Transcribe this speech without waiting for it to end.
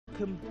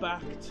welcome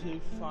back to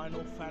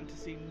Final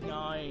Fantasy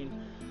IX.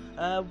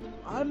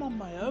 I'm on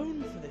my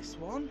own for this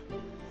one,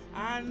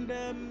 and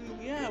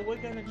yeah,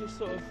 we're going to just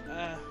sort of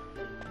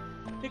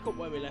pick up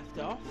where we left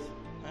off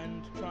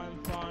and try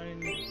and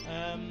find,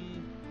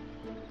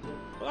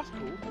 well, that's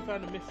cool, we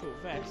found a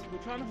mithril vest. We're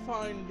trying to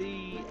find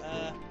the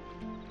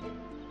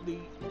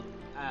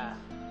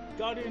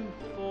Guardian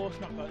Force,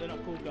 they're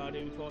not called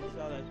Guardian Forces,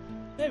 are they?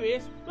 There he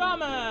is,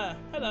 Rama!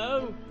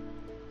 Hello!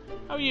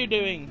 How are you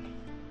doing?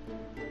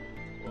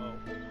 Well,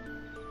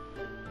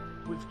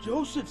 with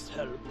Joseph's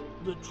help,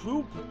 the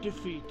troop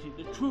defeated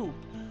the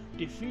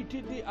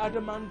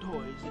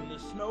Adamantoids in the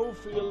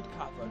Snowfield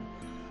Cavern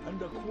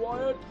and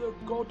acquired the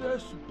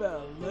goddess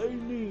bell they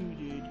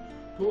needed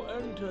to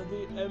enter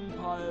the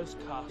Empire's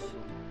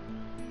castle.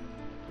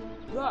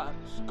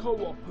 That's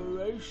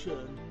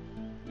cooperation.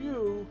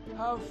 You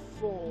have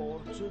 4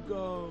 to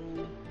go.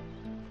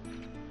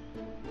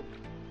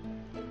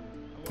 And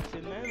what's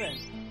in there then?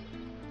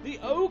 The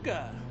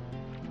ogre.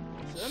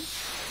 Awesome.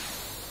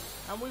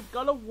 And we've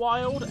got a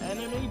wild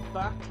enemy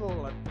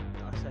battle.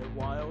 I say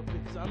wild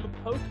because I'm a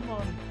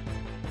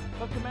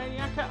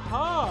Pokemaniac at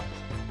heart.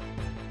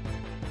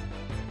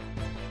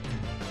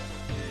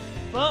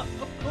 But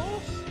of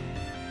course,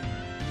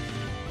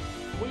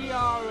 we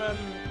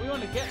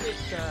want to get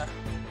this.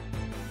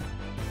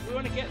 We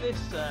want to get this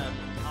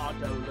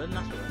Ardolan.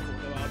 That's what they're called.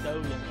 They're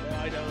Ardolan.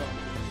 They're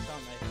Eidolons,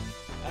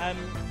 aren't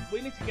they?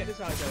 We need to get this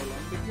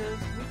Eidolon because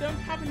we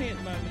don't have any at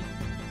the moment.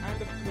 And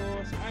of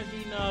course, as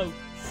you know,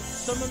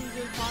 summons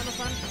in Final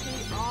Fantasy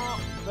are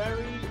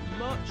very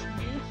much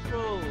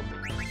useful.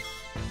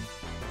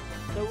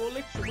 So we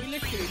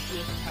literally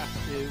just have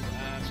to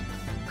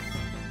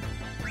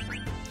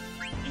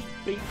just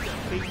beat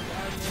down the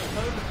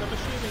opponents. I'm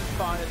assuming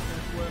fire's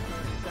going to work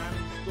on Sand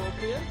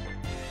Scorpion.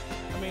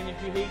 I mean, if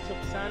you heat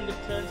up sand, it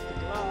turns to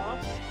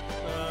glass.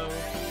 So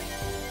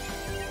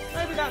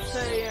maybe that's a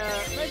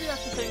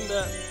thing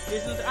that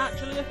isn't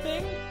actually a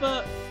thing,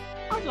 but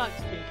I'd like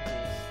to think it is.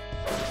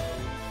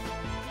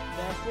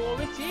 Therefore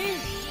it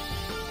is!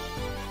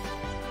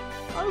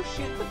 Oh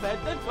shit, the bed,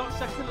 they've got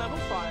 2nd level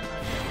fire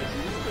magic. This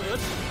isn't good.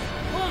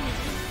 Come on, you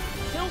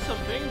kill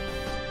something.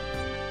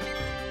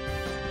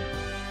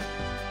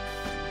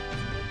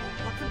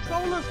 My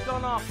controller's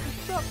gone off. It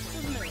sucks,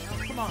 doesn't it? Oh,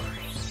 come on.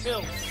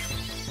 Kill.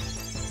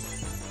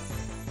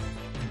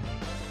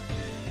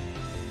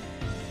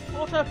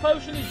 Auto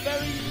potion is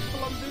very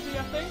useful on Vivi, I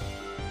think.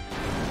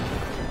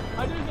 I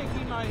do think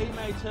he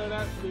may turn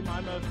out to be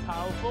my most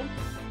powerful.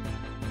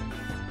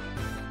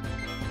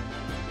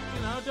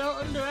 You know, don't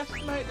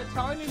underestimate the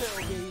tiny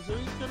little geezer.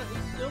 He's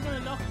still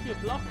gonna knock your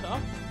block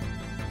off.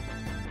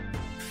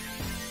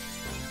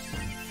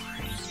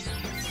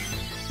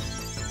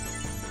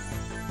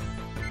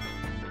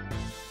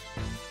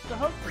 So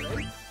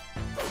hopefully,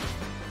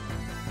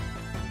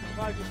 if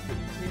I just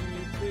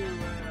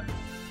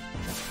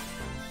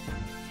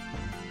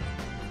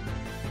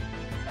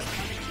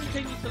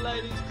continue to lay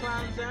these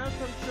clans out,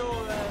 I'm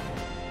sure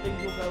things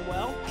will go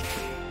well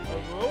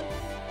overall.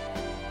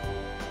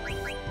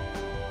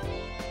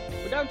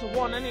 We're down to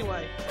 1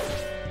 anyway.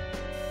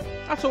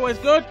 That's always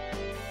good.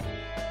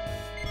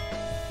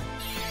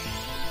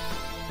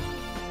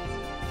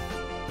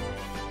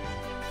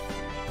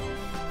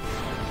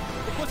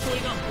 The quicker we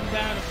knock them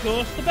down, of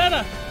course, the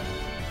better.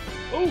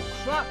 Oh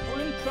crap,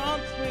 we're in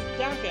trance with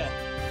Dagger.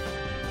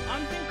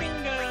 I'm thinking,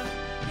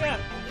 yeah.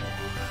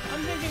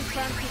 I'm thinking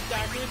Francis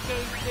Dagger is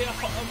going to be an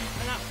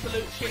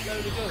absolute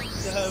shitload of good,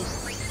 so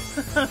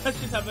let's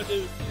just have a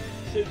do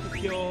Super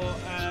Cure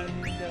and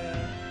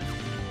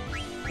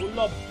we'll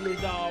lob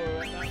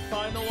Blizzara at that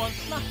final one,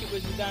 smack it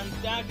with the damn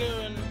Dagger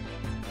and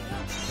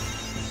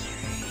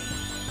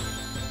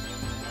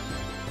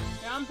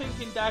yeah, I'm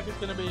thinking Dagger's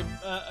going to be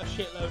a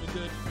shitload of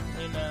good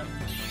in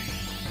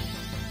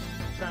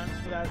Trance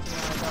without an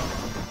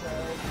Eidolon, so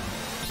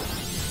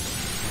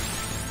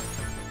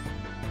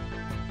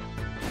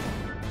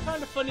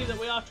kind of funny that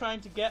we are trying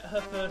to get her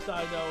first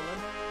Eidolon.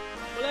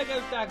 Well, there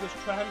goes Dagger's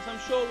Trance. I'm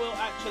sure we'll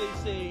actually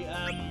see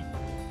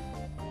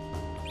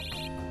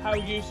how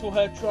useful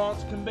her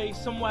Trance can be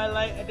somewhere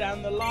later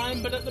down the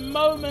line, but at the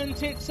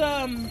moment it's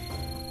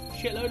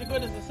shitload of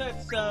good, as I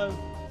said. So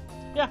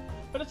yeah,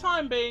 for the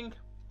time being,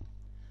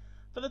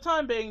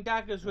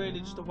 Dagger's really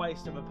just a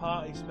waste of a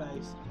party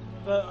space,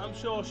 but I'm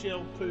sure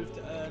she'll prove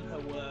to earn her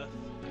worth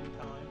in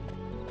time.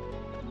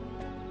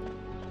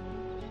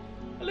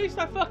 At least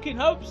I fucking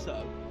hope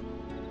so.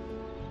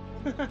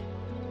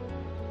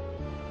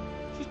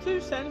 She's too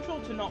central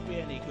to not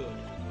be any good.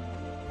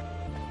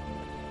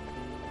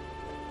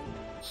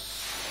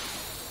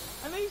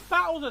 And these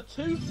battles are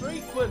too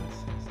frequent.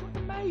 It's like a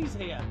maze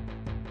here.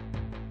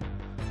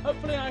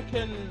 Hopefully I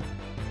can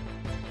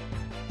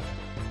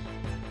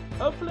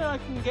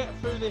get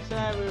through this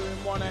area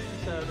in 1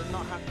 episode and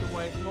not have to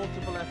waste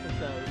multiple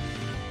episodes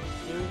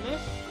doing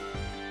this.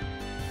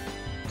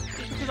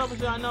 Just because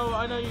obviously I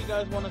know you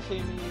guys want to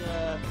see me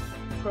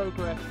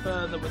progress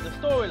further with the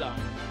storyline,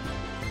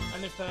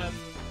 and if I'm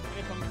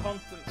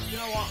constant, you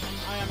know what,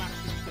 I am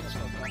actually just going to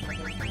fuck off.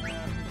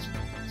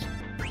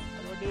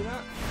 How do I do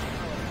that?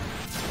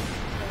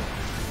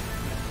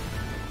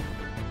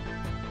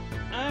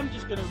 I'm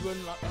just gonna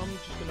run like the wind,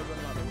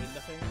 I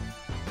think.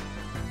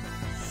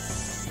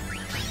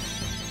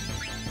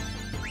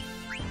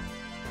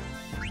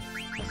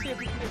 Let's see if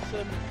we can get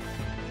some.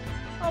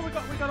 Oh, we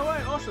got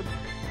away! Awesome.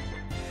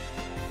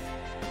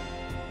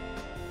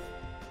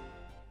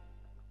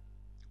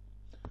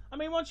 I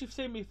mean, once you've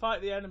seen me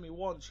fight the enemy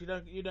once, you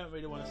don't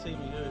really want to see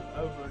me do it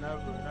over and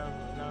over and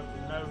over and over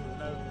and over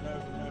and over and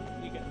over and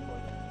over. You get the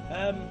point.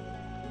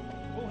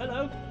 Oh,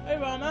 hello. Hey,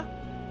 Rama.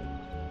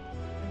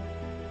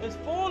 There's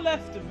 4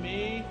 left of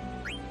me.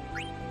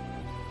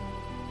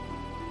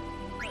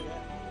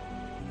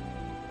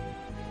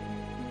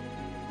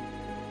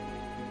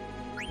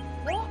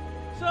 What?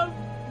 So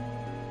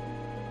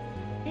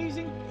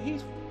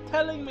he's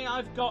telling me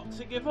I've got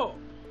to give up.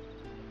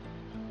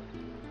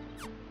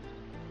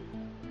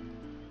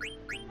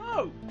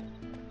 Oh.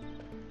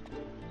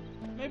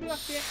 Maybe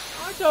that's it.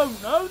 I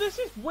don't know. This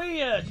is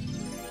weird.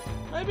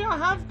 Maybe I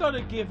have got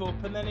to give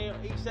up, and then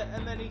he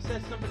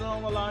says something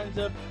along the lines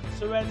of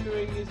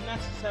surrendering is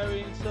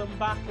necessary in some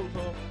battles,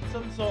 or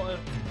some sort of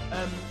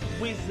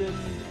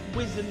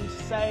wizened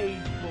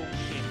sage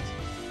bullshit.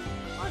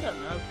 I don't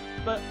know,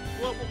 but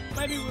well,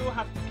 maybe we will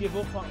have to give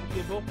up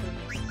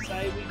and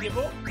say we give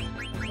up.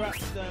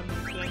 Perhaps then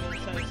we'll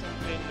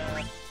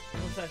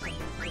say something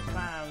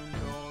profound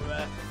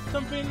or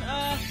something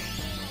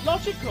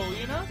logical,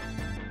 you know.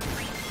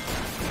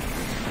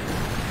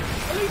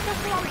 At least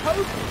that's what I'm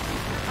hoping.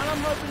 And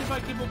I'm hoping if I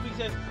give up he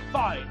says,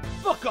 fine,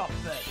 fuck off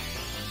then.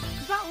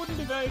 Because that wouldn't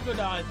be very good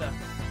either.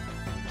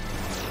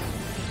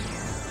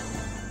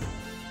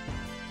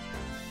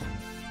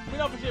 I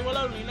mean, obviously we'll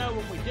only know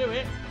when we do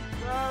it.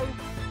 So,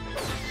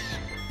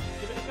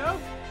 give it a go.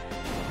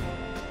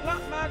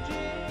 Black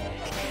magic.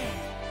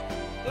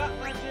 Black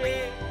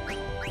magic.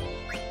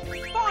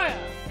 Fire!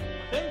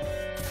 I think.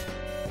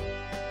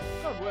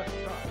 God, worth a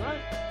try,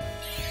 right?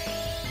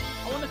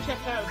 I want to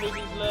check out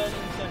Vivi's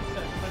learning sets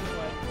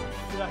anyway,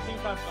 because I think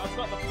I've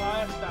got the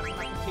fire staff and I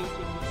can teach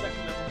him the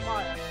 2nd level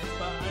fire,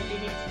 but he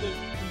needs to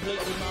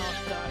completely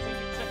master, I think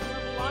it's 2nd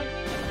level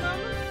lightning at the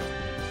moment?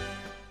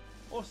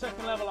 Or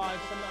 2nd level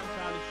ice, I'm not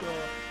entirely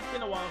sure. It's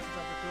been a while since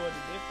I've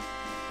recorded this.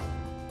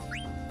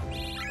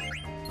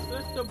 So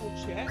let's double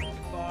check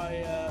by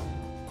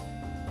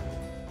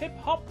hip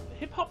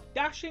hop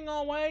dashing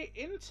our way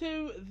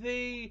into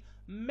the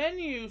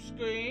menu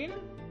screen.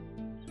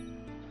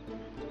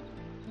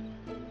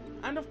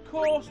 And of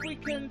course we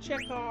can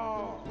check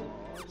our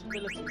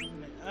abilities,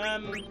 isn't it?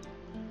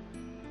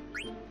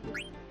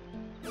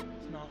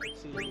 It's not,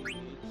 it's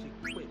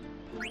equip.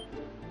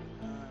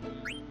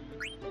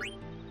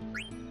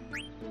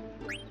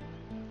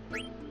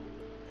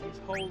 He's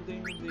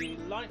holding the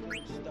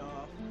lightning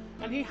staff.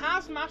 And he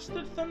has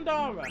mastered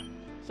Thundara.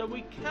 So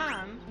we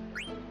can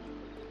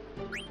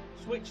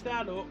switch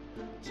that up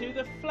to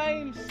the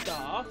flame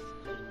staff.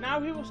 Now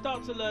he will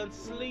start to learn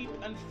sleep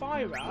and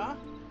fire.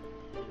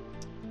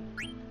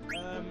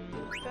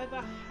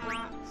 Feather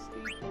hat,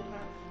 steeple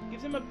hat,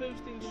 gives him a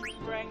boost in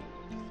strength,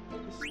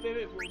 the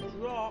spirit will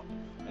drop,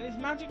 and his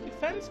magic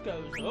defense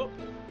goes up,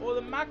 or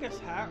the Magus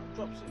hat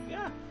drops it.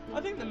 Yeah,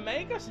 I think the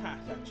Magus hat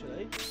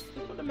actually. Let's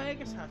put the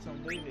Magus hat on,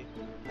 Vivi.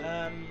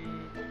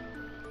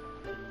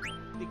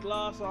 The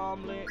glass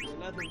armlets,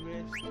 leather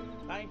wrist,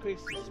 that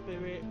increases his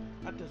spirit,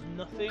 that does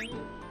nothing.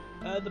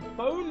 The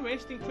bone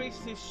wrist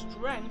increases his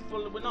strength.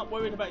 Well, we're not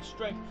worried about his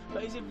strength,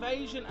 but his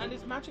evasion and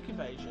his magic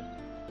evasion.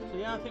 So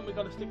yeah, I think we've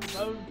got to stick the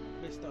bone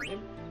wrist on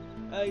him.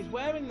 He's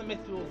wearing the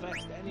mithril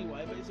vest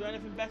anyway, but is there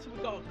anything better?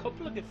 We've got a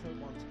couple of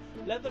different ones.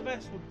 Leather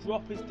vest would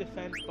drop his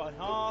defense by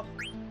half.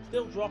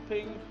 Still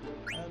dropping,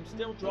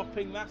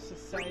 that's the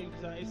same.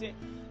 Is it?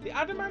 The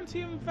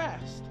adamantium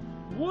vest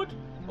would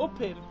up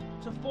him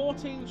to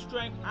 14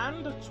 strength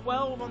and a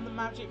 12 on the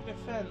magic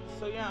defense.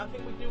 So yeah, I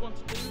think we do want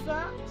to do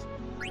that.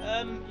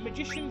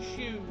 Magician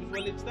shoes,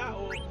 well it's that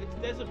or it's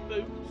desert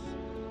boots.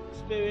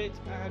 Spirit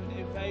and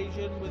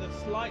evasion with a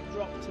slight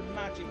drop to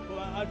magic, but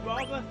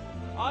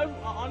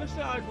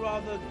honestly I'd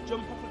rather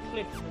jump off a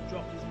cliff than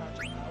drop his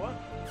magic power.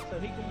 So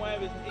he can wear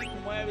his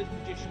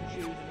magician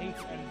shoes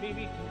and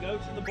Vivi can go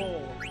to the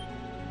ball.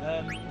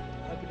 I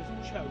hope he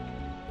doesn't choke.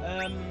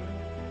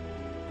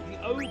 The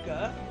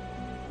ogre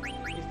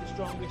is the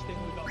strongest thing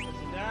we got for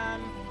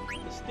Zidane.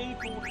 The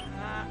steeple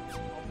hat,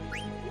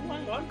 obviously. Ooh,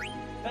 hang on.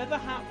 Feather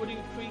hat would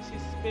increase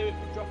his spirit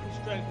but drop his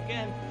strength.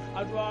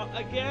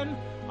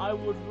 I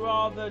would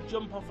rather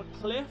jump off a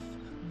cliff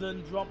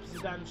than drop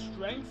Zidane's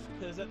strength,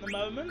 because at the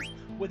moment,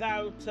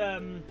 without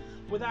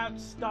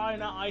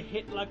Steiner, I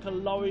hit like a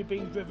lorry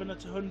being driven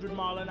at 100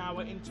 miles an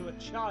hour into a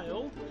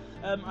child.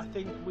 I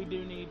think we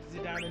do need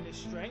Zidane in his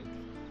strength.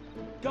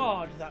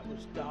 God, that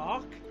was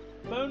dark.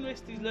 Bone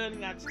wrist, he's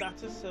learning ad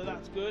status, so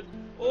that's good.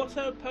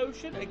 Auto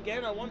potion,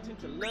 again, I want him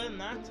to learn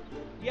that.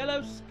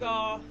 Yellow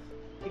scarf,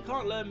 he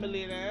can't learn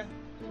millionaire.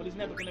 Well, he's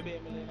never going to be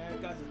a millionaire,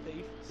 the guy's a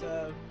thief,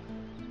 so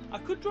I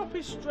could drop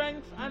his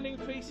strength and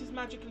increase his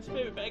magic and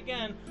spirit, but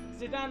again,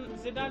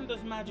 Zidane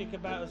does magic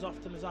about as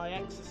often as I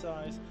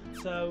exercise,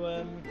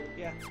 so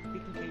yeah, he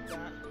can keep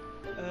that.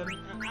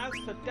 And as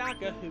for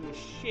Dagger, who is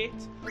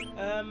shit,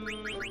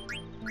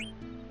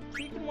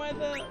 she can wear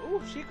the...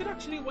 Oh, she could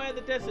actually wear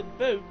the desert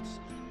boots.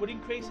 Would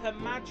increase her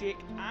magic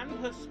and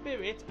her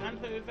spirit and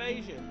her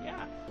evasion.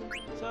 Yeah,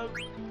 so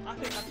I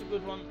think that's a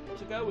good one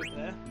to go with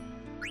there.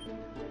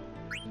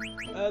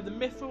 The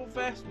mithril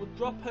vest would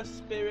drop her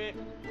spirit,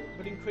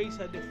 but increase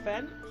her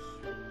defense.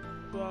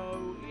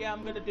 So yeah,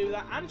 I'm going to do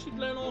that, and she'd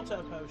learn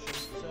auto potion.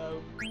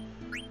 So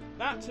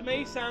that to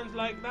me sounds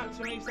like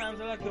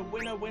a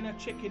winner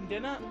chicken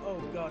dinner. Oh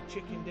god,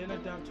 chicken dinner!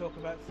 Don't talk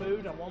about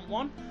food. I want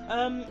one.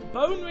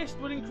 Bone wrist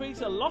would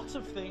increase a lot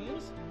of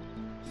things.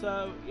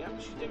 So yeah,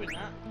 she's doing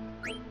that.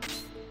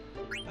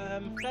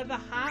 Feather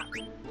hat.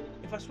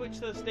 If I switch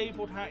to the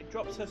steepled hat, it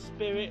drops her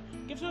spirit,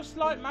 gives her a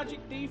slight magic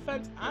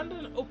defense and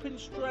an up in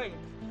strength.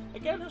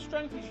 Again, her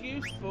strength is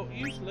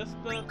useless,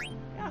 but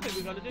yeah, I think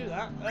we've got to do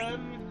that.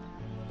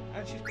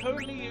 And she's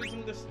currently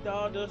using the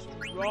Stardust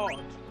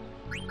Rod.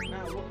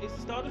 Now, what is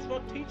the Stardust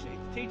Rod teaching?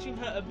 It's teaching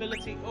her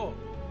ability up,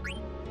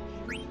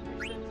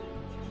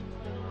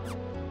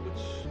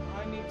 which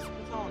I need to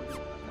put on.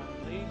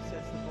 Apparently,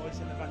 says the voice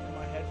in the back of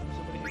my head from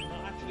somebody who's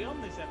not actually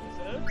on this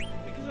episode,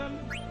 because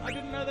I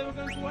didn't know they were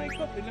going to wake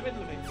up in the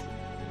middle of it.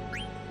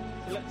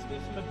 So let's do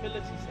some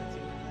ability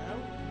setting now.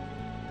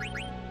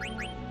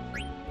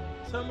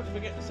 So much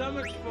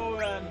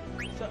for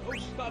oh,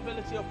 she's got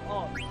ability up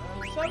on.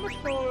 So much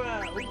for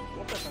oh,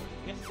 what the fuck?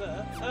 Yes,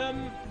 sir.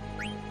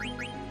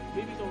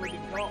 Phoebe's already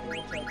got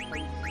auto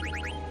potion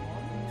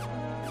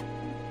on.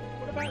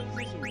 What about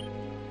Zizu?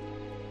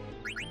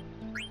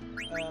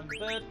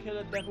 Bird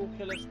killer, devil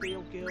killer,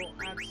 steel gill,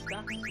 add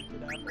stats you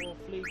could have, or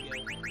flea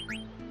gill.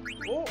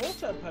 Or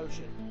auto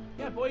potion.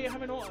 Yeah, boy, you're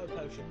having auto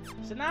potion.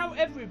 So now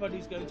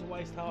everybody's going to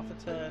waste half a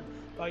turn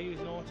by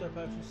using auto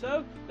potion.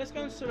 So let's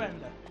go and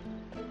surrender.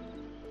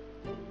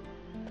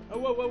 Oh,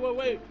 whoa,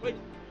 wait.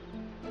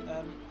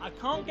 I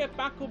can't get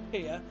back up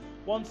here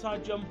once I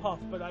jump off,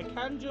 but I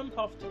can jump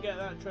off to get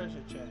that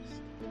treasure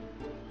chest.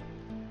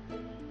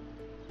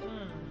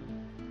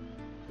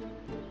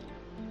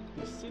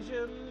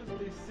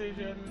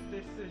 Decisions.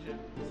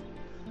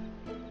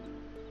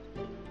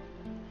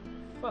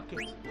 Fuck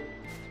it.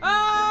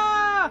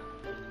 Ah!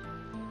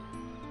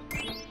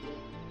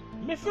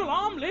 Mithril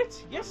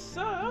armlet? Yes,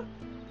 sir.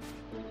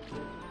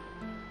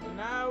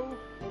 Now,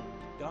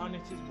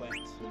 Garnet is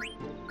wet.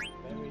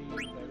 Very,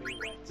 very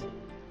wet.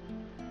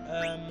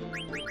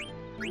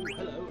 Ooh,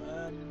 hello.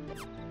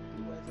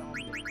 Where's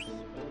armlets?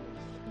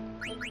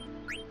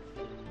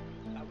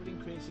 That would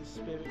increase his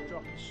spirit,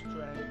 drop his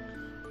strength,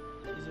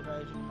 his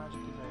evasion, magic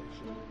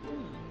evasion.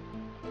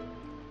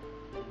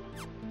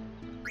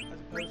 As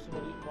opposed to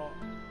what he got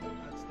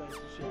at status,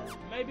 yeah.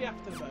 Maybe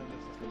after the bonus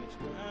is finished.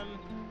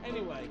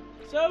 Anyway,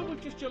 so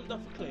we've just jumped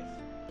off a cliff.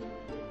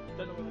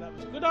 Don't know whether that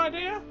was a good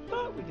idea,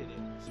 but we did it.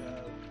 So,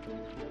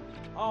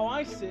 oh,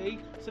 I see.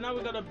 So now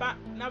we've got to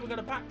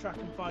backtrack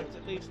and fight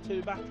at least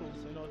 2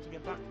 battles in order to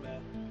get back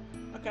there.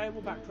 Okay,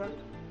 we'll backtrack.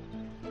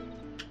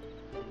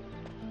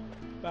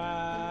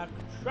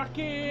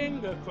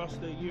 Backtracking across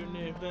the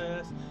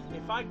universe.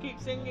 If I keep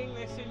singing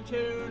this in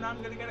tune,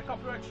 I'm gonna get a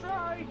copyright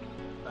strike.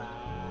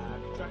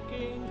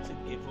 Backtracking to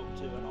give up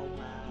to an old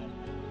man.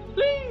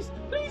 Please,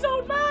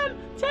 old man,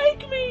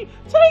 take me,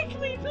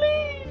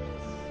 please.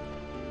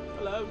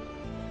 Hello.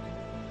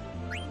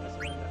 That's a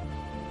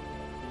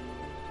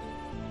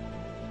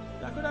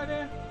that a good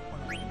idea?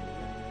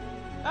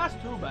 That's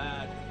too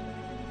bad.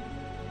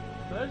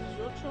 But it's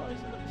your choice.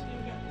 Let me see you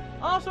again.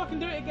 Oh, so I can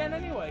do it again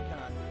anyway, can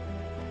I?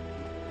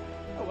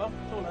 Oh well,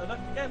 it's all over.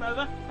 Game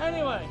over.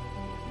 Anyway.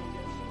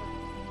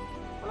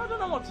 Well, I don't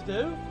know what to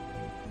do.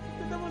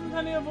 There wasn't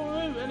any other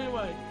route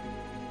anyway.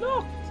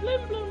 Look, it's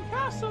Lindblom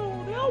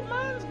Castle. The old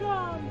man's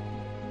gone.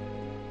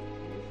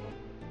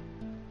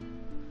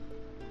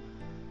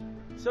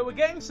 So we're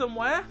getting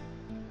somewhere.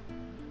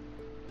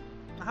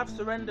 I have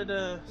surrendered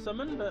a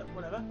summon, but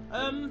whatever.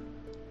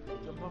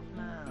 Jump off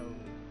now.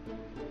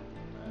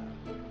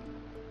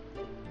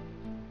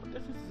 What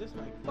difference does this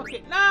make? Fuck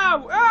it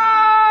now!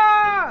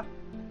 Ah!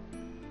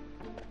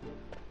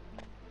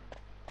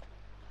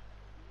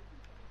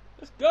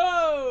 Let's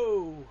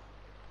go!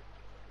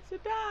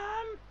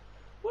 Zidane,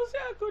 was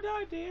it a good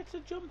idea to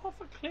jump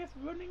off a cliff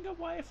running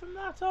away from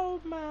that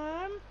old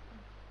man?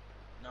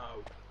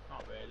 No,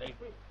 not really.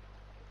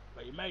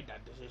 But you made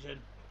that decision.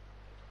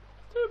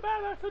 Too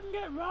bad I couldn't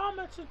get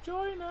Rama to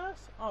join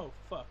us. Oh,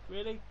 fuck,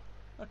 really?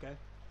 Okay.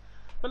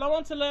 But I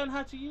want to learn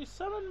how to use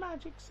summon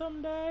magic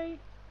someday.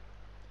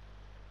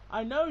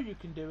 I know you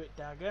can do it,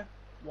 Dagger,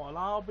 while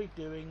I'll be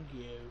doing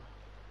you.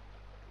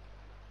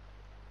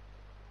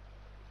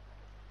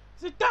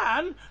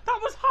 Zidane, that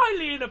was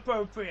highly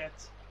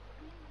inappropriate.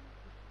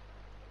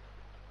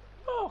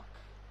 Look.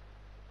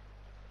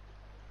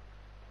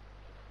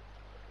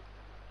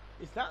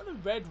 Is that the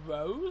red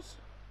rose?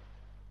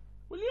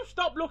 Will you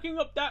stop looking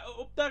up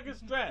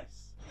Dagger's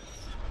dress?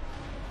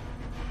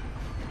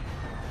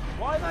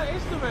 Why that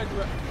is the red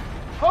room?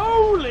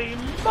 Holy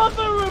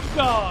mother of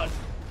God!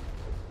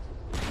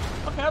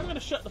 Okay, I'm gonna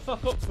shut the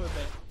fuck up for a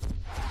bit.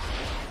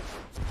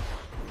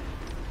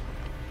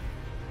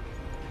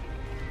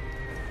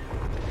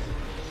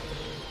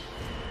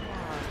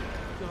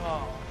 My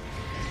God.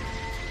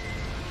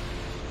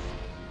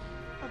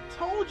 I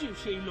told you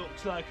she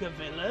looks like a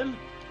villain.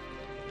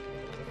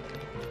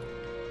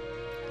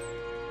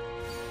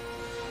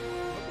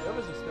 The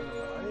others are still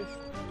alive.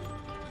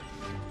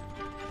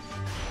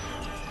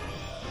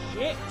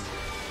 Shit!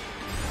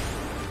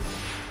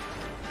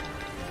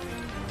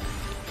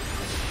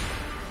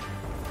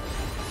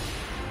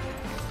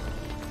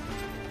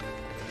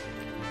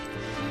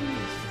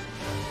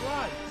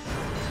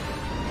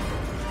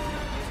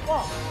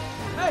 What?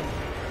 Hey!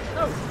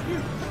 No, you!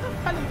 Put the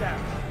penny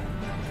down!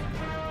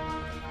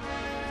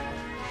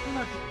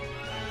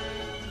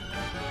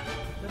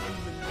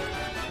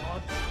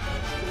 God,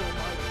 still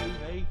my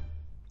TV.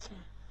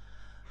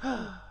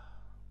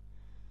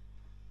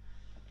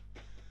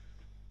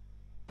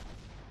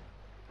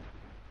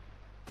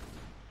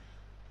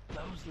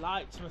 Those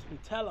lights must be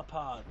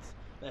telepods.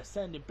 They're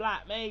sending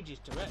black mages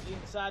directly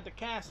inside the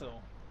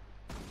castle.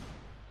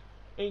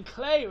 In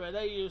Clara,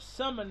 they use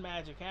summon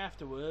magic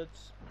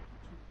afterwards.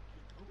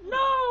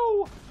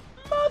 No!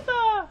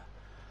 Mother!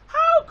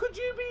 How could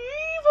you be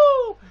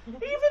evil?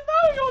 Even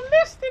though you're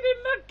listed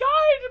in the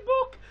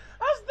guidebook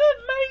as the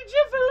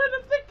major villain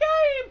of the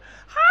game!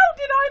 How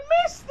did I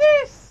miss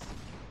this?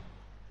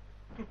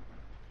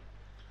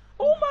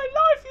 All my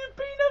life you've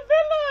been a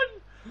villain!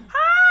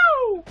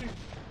 How?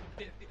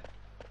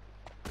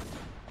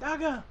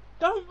 Dagger,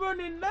 don't run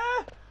in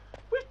there!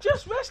 We've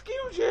just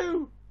rescued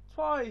you!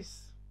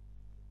 Twice.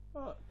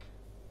 Fuck.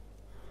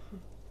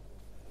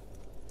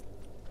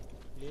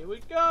 Here we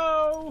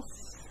go!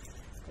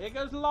 Here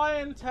goes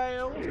Lion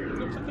Tail.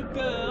 Looks like a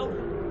girl.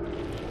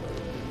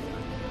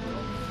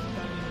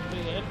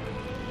 Beard.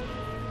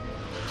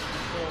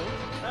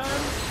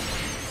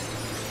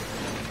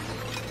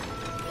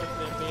 What's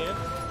their beard?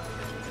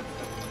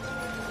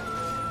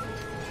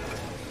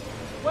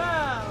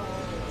 Well,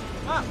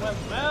 that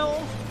went well.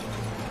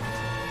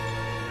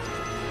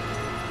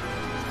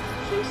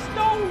 She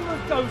stole the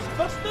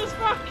Ghostbusters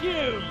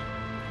vacuum!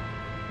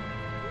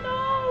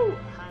 No!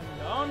 Hang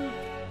on.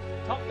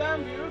 Top-down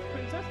view of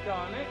Princess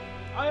Garnet.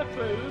 I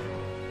approve.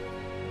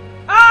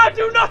 I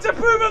do not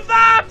approve of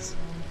that!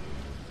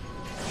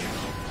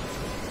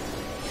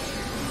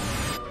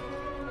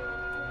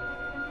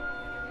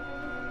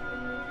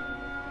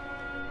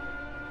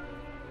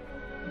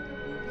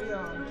 The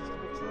arm just a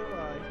bit to the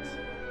right.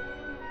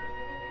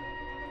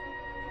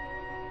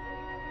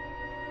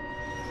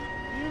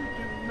 You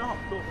do not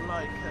look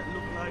like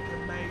a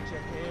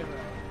major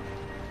hero.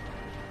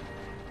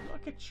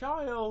 Like a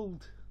child.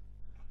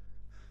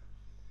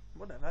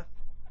 Whatever.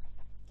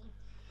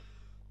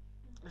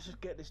 Let's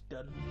just get this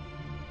done.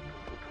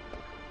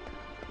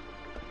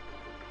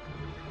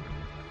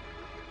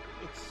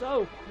 It's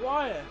so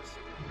quiet.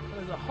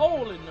 There's a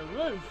hole in the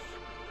roof.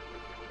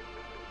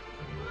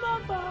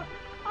 Mother,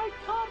 I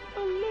can't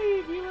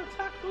believe you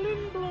attacked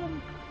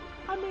Lindblom.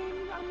 I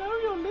mean, I know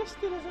you're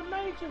listed as a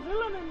major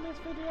villain in this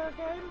video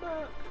game,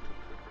 but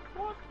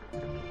what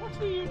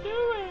are you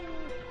doing?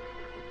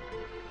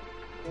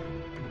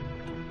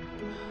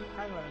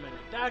 Hang on a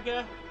minute.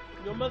 Dagger,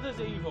 your mother's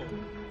evil.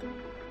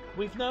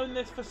 We've known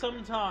this for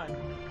some time.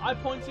 I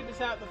pointed this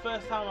out the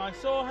first time I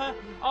saw her.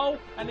 Oh,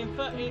 and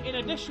in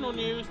additional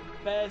news,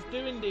 bears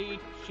do indeed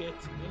shit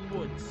in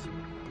woods.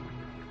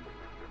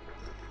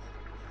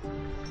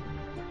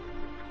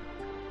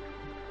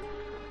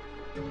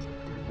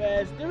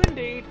 Bears do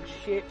indeed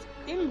shit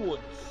in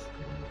woods.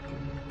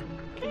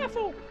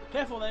 Careful!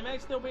 Careful, they may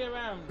still be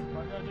around. I'm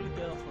going to do the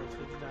girl for us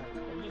for today.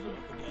 I'm just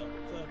looking for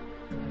the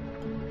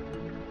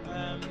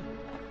girl. So,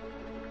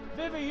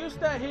 Vivi, you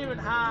stay here and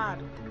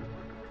hide.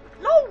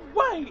 No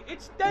way!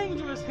 It's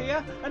dangerous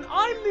here, and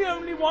I'm the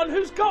only one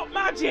who's got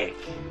magic!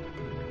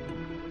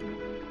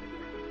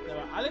 There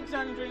are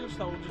Alexandrian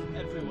soldiers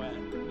everywhere.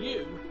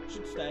 You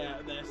should stay out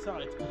of their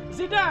sight.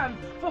 Zidane,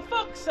 for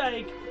fuck's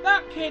sake,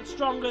 that kid's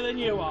stronger than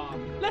you are.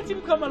 Let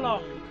him come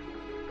along.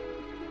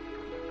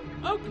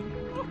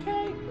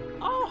 Okay,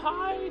 I'll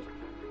hide.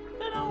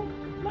 Then I'll,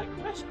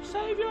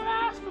 save your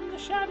ass from the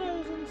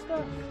shadows and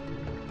stuff.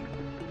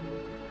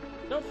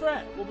 Don't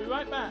fret, we'll be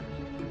right back.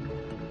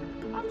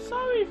 I'm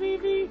sorry,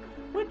 Vivi.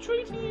 We're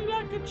treating you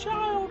like a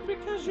child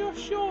because you're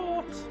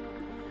short.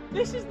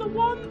 This is the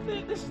one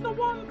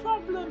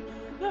problem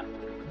that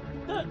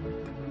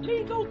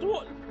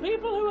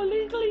people who are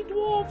legally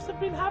dwarves have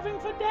been having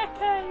for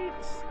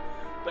decades.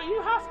 But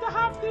you have to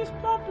have this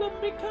problem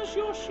because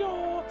you're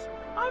short.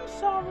 I'm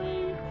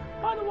sorry.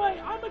 By the way,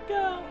 I'm a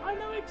girl. I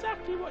know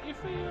exactly what you're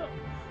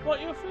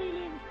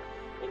feeling.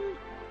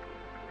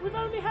 We've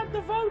only had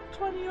the vote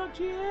 20 odd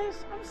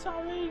years. I'm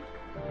sorry.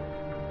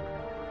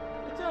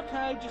 It's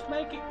okay, just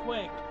make it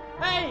quick.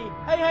 Hey!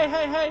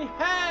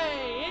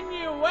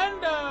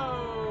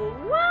 Innuendo!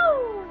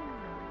 Woo!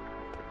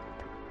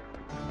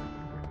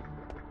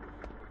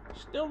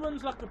 Still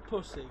runs like a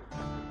pussy.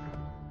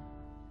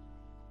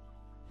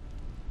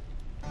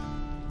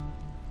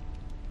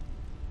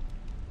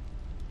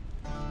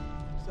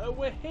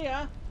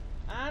 here,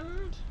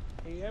 and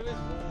here is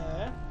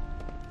where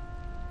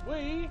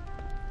we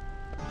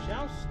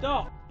shall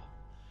stop.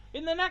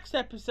 In the next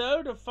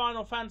episode of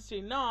Final Fantasy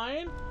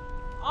IX,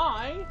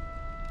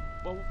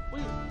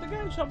 the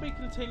game shall be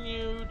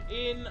continued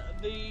in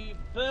the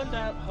burned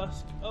out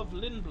husk of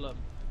Lindblum.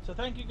 So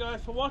thank you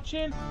guys for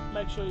watching.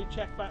 Make sure you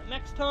check back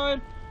next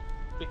time,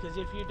 because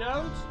if you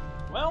don't,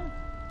 well,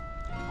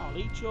 I'll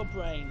eat your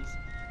brains.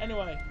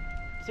 Anyway,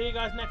 see you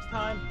guys next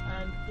time,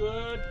 and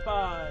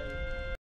goodbye.